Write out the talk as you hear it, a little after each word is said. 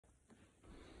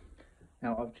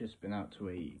Now I've just been out to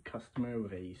a customer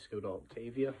with a Skoda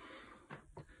Octavia.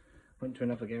 Went to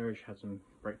another garage, had some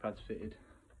brake pads fitted.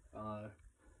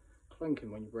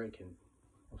 Clunking when you're braking.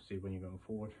 Obviously when you're going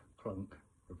forward, clunk,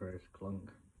 reverse,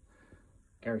 clunk.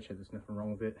 Garage said there's nothing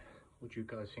wrong with it. What do you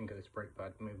guys think of this brake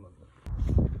pad movement?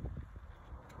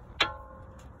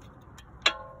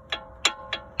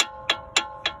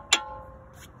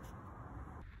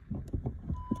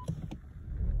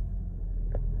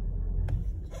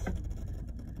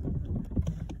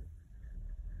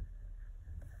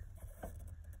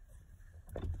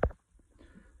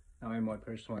 Now in my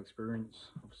personal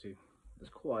experience, obviously there's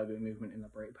quite a bit of movement in the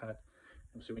brake pad.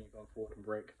 Obviously when you're going forward and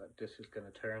brake, that disc is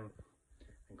going to turn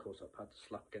and cause that pad to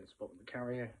slap against the bottom of the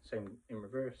carrier. Same in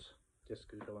reverse,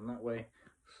 disc is going that way,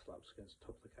 slaps against the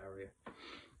top of the carrier.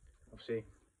 Obviously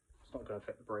it's not going to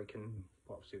affect the braking,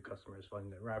 but obviously the customers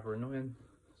find it rather annoying.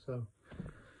 So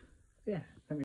yeah, let me